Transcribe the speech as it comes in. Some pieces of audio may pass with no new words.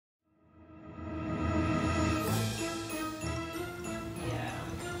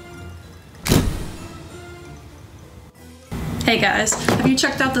Hey guys, have you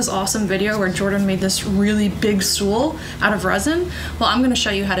checked out this awesome video where Jordan made this really big stool out of resin? Well, I'm gonna show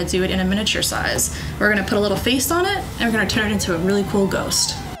you how to do it in a miniature size. We're gonna put a little face on it and we're gonna turn it into a really cool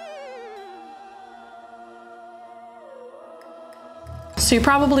ghost. So you're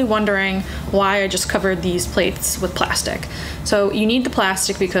probably wondering why I just covered these plates with plastic. So you need the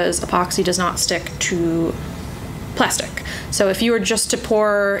plastic because epoxy does not stick to plastic. So if you were just to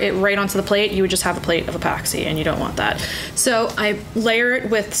pour it right onto the plate, you would just have a plate of epoxy and you don't want that. So I layer it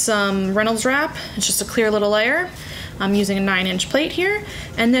with some Reynolds wrap. It's just a clear little layer. I'm using a 9-inch plate here.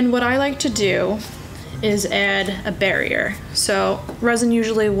 And then what I like to do is add a barrier. So resin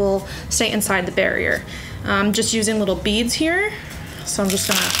usually will stay inside the barrier. I'm just using little beads here. So I'm just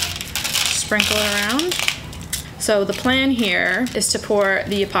gonna sprinkle it around. So the plan here is to pour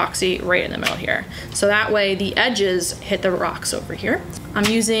the epoxy right in the middle here. So that way the edges hit the rocks over here. I'm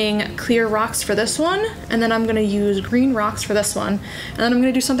using clear rocks for this one, and then I'm gonna use green rocks for this one, and then I'm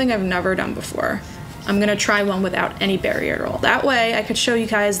gonna do something I've never done before. I'm gonna try one without any barrier at all. That way I could show you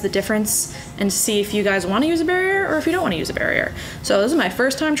guys the difference and see if you guys wanna use a barrier or if you don't wanna use a barrier. So this is my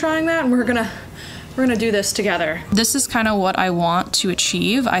first time trying that, and we're gonna do this together. This is kind of what I want to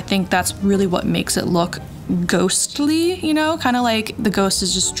achieve. I think that's really what makes it look ghostly, you know, kind of like the ghost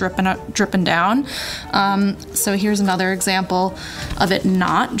is just dripping down. So here's another example of it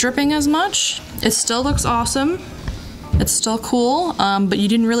not dripping as much. It still looks awesome. It's still cool, but you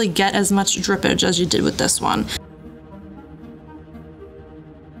didn't really get as much drippage as you did with this one.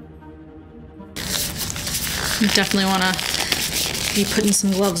 You definitely want to be putting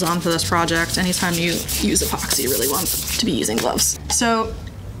some gloves on for this project. Anytime you use epoxy, you really want to be using gloves. So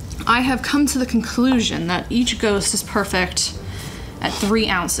I have come to the conclusion that each ghost is perfect at 3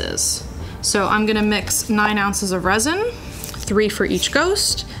 ounces. So I'm gonna mix 9 ounces of resin, 3 for each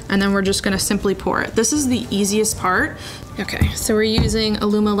ghost, and then we're just gonna simply pour it. This is the easiest part. Okay, so we're using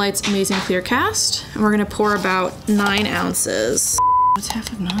Alumilite's Amazing Clear Cast, and we're gonna pour about 9 ounces. What's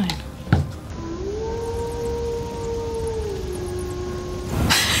half of 9?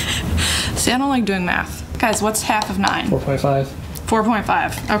 See, I don't like doing math. Guys, what's half of 9? 4.5.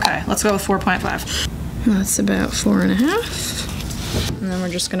 4.5. Okay, let's go with 4.5. That's about 4.5. And then we're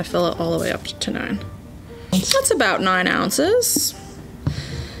just gonna fill it all the way up to 9. That's about 9 ounces.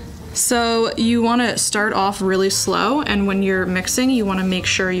 So you wanna start off really slow, and when you're mixing, you wanna make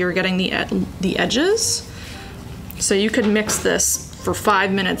sure you're getting the edges. So you could mix this for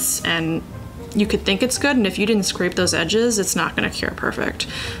 5 minutes and you could think it's good, and if you didn't scrape those edges, it's not gonna cure perfect.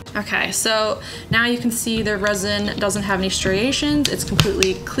 Okay, so now you can see the resin doesn't have any striations. It's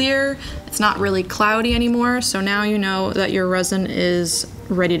completely clear. It's not really cloudy anymore, so now you know that your resin is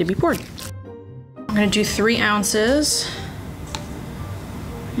ready to be poured. I'm gonna do 3 ounces.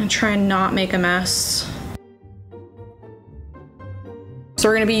 I'm gonna try and not make a mess. So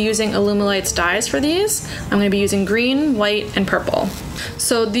we're gonna be using Alumilite's dyes for these. I'm gonna be using green, white, and purple.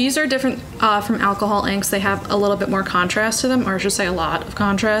 So these are different from alcohol inks. They have a little bit more contrast to them, or I should say a lot of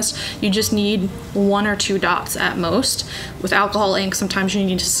contrast. You just need 1 or 2 dots at most. With alcohol ink, sometimes you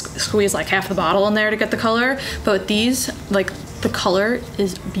need to squeeze like half the bottle in there to get the color. But with these, like, the color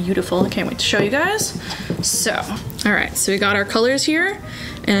is beautiful. I can't wait to show you guys. So, all right, so we got our colors here,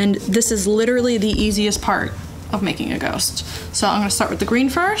 and this is literally the easiest part of making a ghost. So I'm gonna start with the green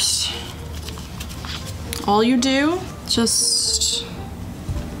first. All you do, just,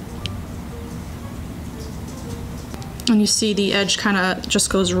 and you see the edge kind of just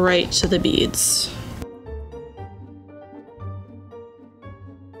goes right to the beads.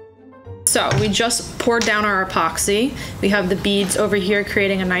 So we just poured down our epoxy. We have the beads over here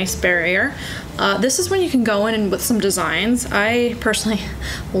creating a nice barrier. This is when you can go in and with some designs. I personally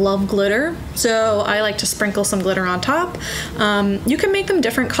love glitter, so I like to sprinkle some glitter on top. You can make them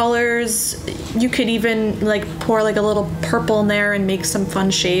different colors. You could even like pour like a little purple in there and make some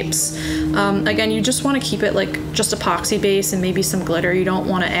fun shapes. Again, you just want to keep it like just epoxy base and maybe some glitter. You don't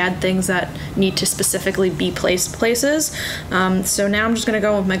want to add things that need to specifically be placed places. So now I'm just gonna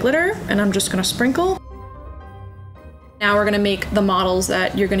go with my glitter and I'm just gonna sprinkle. Now we're gonna make the models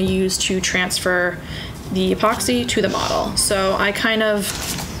that you're gonna use to transfer the epoxy to the model. So I kind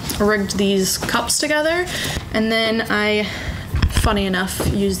of rigged these cups together, and then I, funny enough,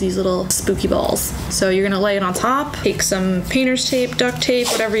 use these little spooky balls. So you're gonna lay it on top, take some painter's tape, duct tape,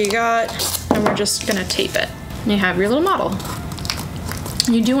 whatever you got, and we're just gonna tape it. And you have your little model.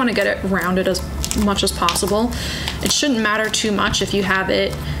 You do wanna get it rounded as much as possible. It shouldn't matter too much if you have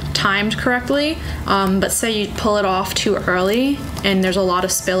it timed correctly, but say you pull it off too early and there's a lot of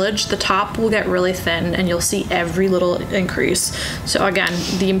spillage, the top will get really thin and you'll see every little increase. So again,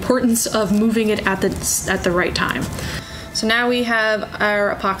 the importance of moving it at the right time. So now we have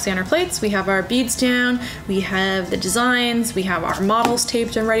our epoxy on our plates, we have our beads down, we have the designs, we have our models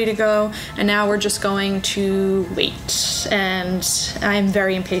taped and ready to go, and now we're just going to wait. And I'm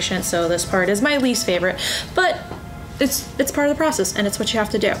very impatient, so this part is my least favorite, but it's part of the process and it's what you have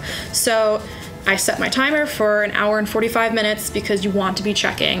to do. So I set my timer for 1 hour and 45 minutes because you want to be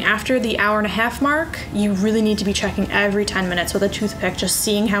checking. After the 1.5 hour mark, you really need to be checking every 10 minutes with a toothpick, just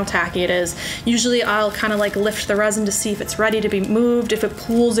seeing how tacky it is. Usually I'll kind of like lift the resin to see if it's ready to be moved. If it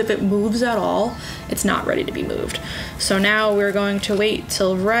pools, if it moves at all, it's not ready to be moved. So now we're going to wait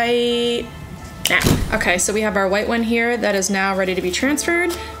till right now. Okay, so we have our white one here that is now ready to be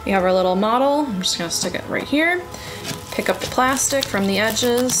transferred. We have our little model. I'm just gonna stick it right here. Pick up the plastic from the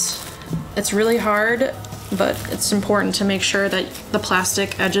edges. It's really hard, but it's important to make sure that the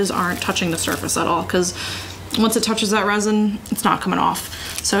plastic edges aren't touching the surface at all, because once it touches that resin, it's not coming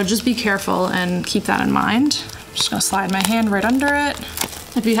off. So just be careful and keep that in mind. I'm just gonna slide my hand right under it.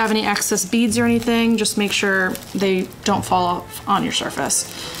 If you have any excess beads or anything, just make sure they don't fall off on your surface.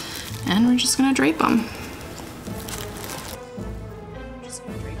 And we're just gonna drape them.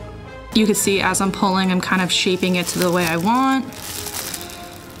 You can see as I'm pulling, I'm kind of shaping it to the way I want.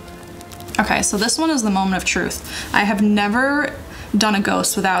 Okay, so this one is the moment of truth. I have never done a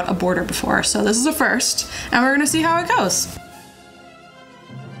ghost without a border before, so this is a first, and we're gonna see how it goes.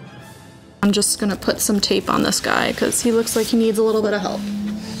 I'm just gonna put some tape on this guy because he looks like he needs a little bit of help.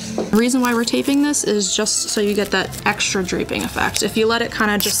 The reason why we're taping this is just so you get that extra draping effect. If you let it kind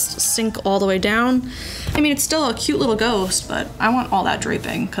of just sink all the way down, I mean, it's still a cute little ghost, but I want all that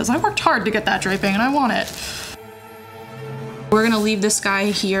draping because I worked hard to get that draping and I want it. We're gonna leave this guy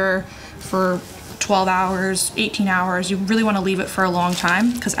here for 12 hours, 18 hours. You really want to leave it for a long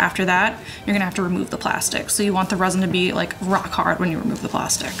time because after that, you're gonna have to remove the plastic. So you want the resin to be like rock hard when you remove the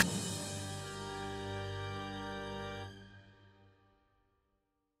plastic.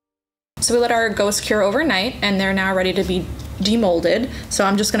 So we let our ghosts cure overnight and they're now ready to be demolded. So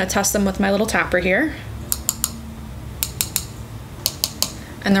I'm just gonna test them with my little tapper here.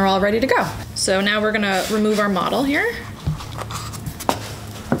 And they're all ready to go. So now we're gonna remove our model here.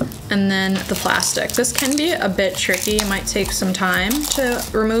 And then the plastic. This can be a bit tricky. It might take some time to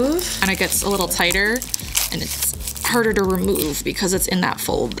remove. And it gets a little tighter and it's harder to remove because it's in that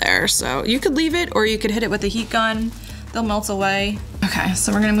fold there. So you could leave it or you could hit it with a heat gun. They'll melt away. Okay,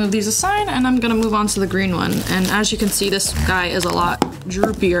 so we're gonna move these aside and I'm gonna move on to the green one. And as you can see, this guy is a lot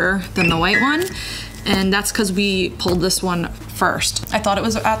droopier than the white one. And that's because we pulled this one first. I thought it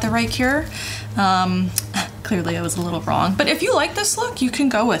was at the right cure. Clearly I was a little wrong. But if you like this look, you can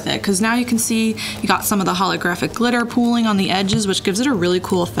go with it because now you can see you got some of the holographic glitter pooling on the edges, which gives it a really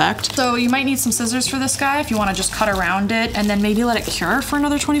cool effect. So you might need some scissors for this guy if you want to just cut around it and then maybe let it cure for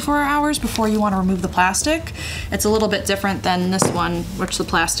another 24 hours before you want to remove the plastic. It's a little bit different than this one, which the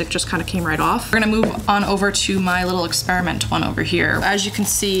plastic just kind of came right off. We're gonna move on over to my little experiment one over here. As you can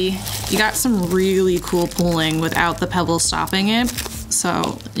see, you got some really cool pooling without the pebbles stopping it.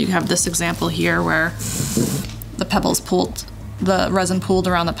 So you have this example here where the pebbles pooled, the resin pooled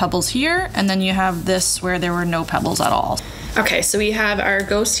around the pebbles here, and then you have this where there were no pebbles at all. Okay, so we have our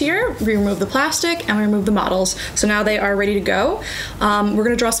ghosts here. We remove the plastic and we remove the models. So now they are ready to go. We're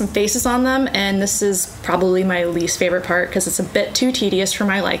gonna draw some faces on them, and this is probably my least favorite part because it's a bit too tedious for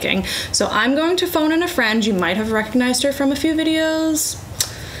my liking. So I'm going to phone in a friend. You might have recognized her from a few videos.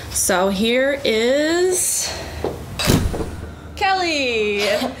 So here is Kelly.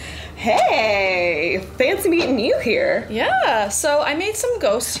 Hey, fancy meeting you here. Yeah, so I made some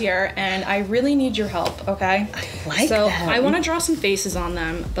ghosts here and I really need your help, okay? I like so them. I want to draw some faces on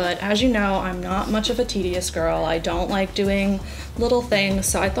them, but as you know, I'm not much of a tedious girl. I don't like doing little things,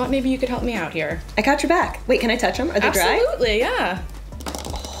 so I thought maybe you could help me out here. I got your back. Wait, can I touch them? Are they dry? Absolutely, yeah.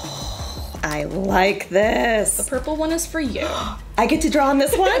 Oh, I like this. The purple one is for you. I get to draw on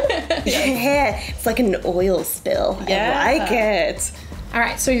this one? Yeah, it's like an oil spill. Yeah. I like it. All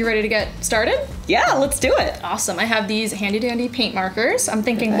right, so you ready to get started? Yeah, let's do it. Awesome. I have these handy dandy paint markers. I'm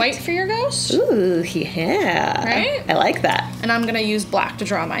thinking white for your ghost. Ooh, yeah. Right? I like that. And I'm gonna use black to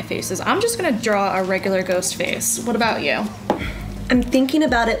draw my faces. I'm just gonna draw a regular ghost face. What about you? I'm thinking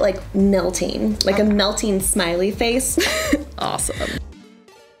about it like melting, like a melting smiley face. Awesome.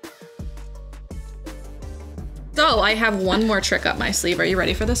 So I have one more trick up my sleeve. Are you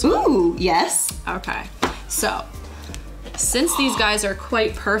ready for this one? Ooh, yes. Okay. So Since these guys are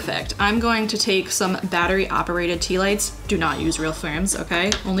quite perfect, I'm going to take some battery operated tea lights. Do not use real flames,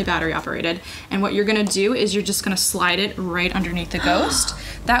 okay? Only battery operated. And what you're gonna do is you're just gonna slide it right underneath the ghost.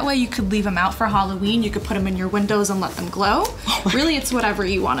 That way you could leave them out for Halloween. You could put them in your windows and let them glow. Really, it's whatever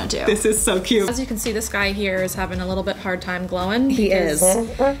you wanna do. This is so cute. As you can see, this guy here is having a little bit hard time glowing. He is.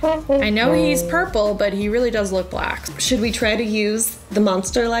 I know he's purple, but he really does look black. Should we try to use the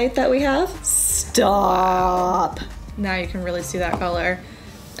monster light that we have? Stop. Now you can really see that color.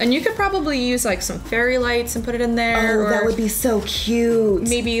 And you could probably use like some fairy lights and put it in there. Oh, that would be so cute.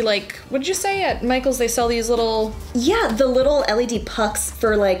 Maybe like, what did you say at Michael's they sell these little... Yeah, the little LED pucks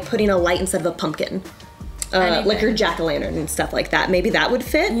for like putting a light instead of a pumpkin. Like your jack-o'-lantern and stuff like that. Maybe that would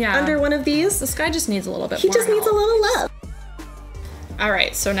fit under one of these. This guy just needs a little bit more He just needs a little love. All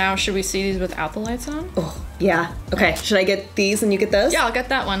right, so now should we see these without the lights on? Oh, yeah. Okay, should I get these and you get those? Yeah, I'll get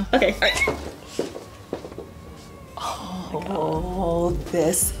that one. Okay, all right. Oh,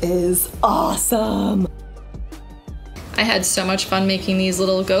 this is awesome. I had so much fun making these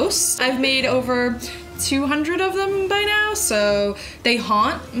little ghosts. I've made over 200 of them by now, so they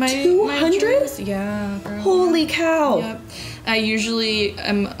haunt my 200? Yeah, girl. Holy cow. Yep. I usually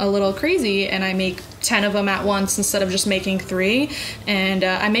am a little crazy and I make 10 of them at once instead of just making 3. And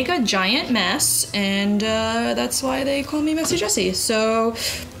I make a giant mess, and that's why they call me Messy Jessie. So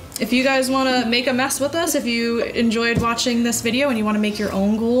if you guys want to make a mess with us, if you enjoyed watching this video and you want to make your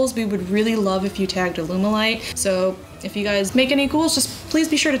own ghouls, we would really love if you tagged Alumilite. So if you guys make any ghouls, just please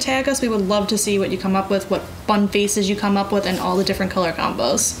be sure to tag us. We would love to see what you come up with, what fun faces you come up with, and all the different color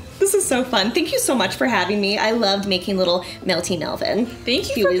combos. This is so fun. Thank you so much for having me. I loved making little Melty Melvin.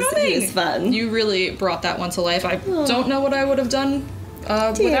 Thank you for coming. He was fun. You really brought that one to life. I don't know what I would have done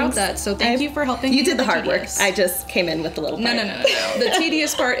without that, so thank you for helping. You did the hard work. I just came in with the little part. No. The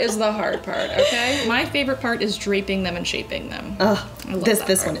tedious part is the hard part, okay? My favorite part is draping them and shaping them. Oh,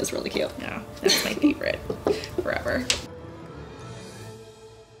 this one is really cute. Yeah, that's my favorite forever.